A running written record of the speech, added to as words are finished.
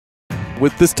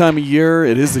with this time of year,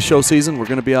 it is the show season. We're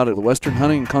going to be out at the Western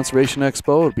Hunting and Conservation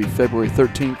Expo. It'll be February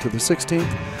 13th to the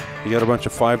 16th. You got a bunch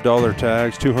of $5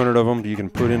 tags, 200 of them you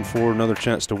can put in for another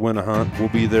chance to win a hunt. We'll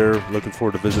be there. Looking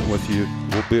forward to visiting with you.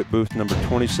 We'll be at booth number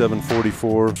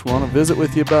 2744. Just want to visit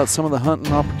with you about some of the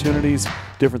hunting opportunities,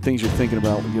 different things you're thinking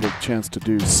about. We get a chance to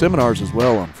do seminars as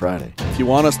well on Friday. If you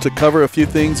want us to cover a few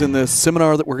things in this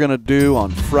seminar that we're going to do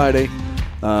on Friday,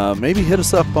 maybe hit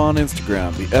us up on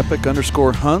Instagram, the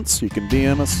epic_hunts. You can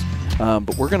DM us,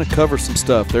 but we're going to cover some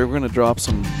stuff. They're going to drop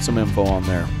some info on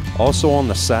there. Also on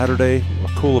the Saturday, a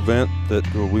cool event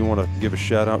that we want to give a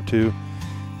shout out to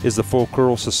is the Full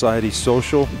Curl Society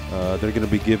Social. They're going to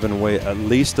be giving away at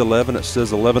least 11. It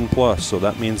says 11 plus, so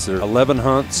that means there are 11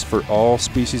 hunts for all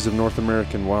species of North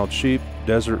American wild sheep,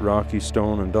 desert, rocky,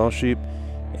 stone, and Dall sheep.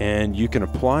 And you can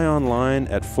apply online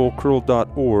at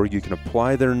fullcurl.org. You can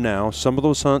apply there now. Some of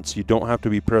those hunts you don't have to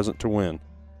be present to win.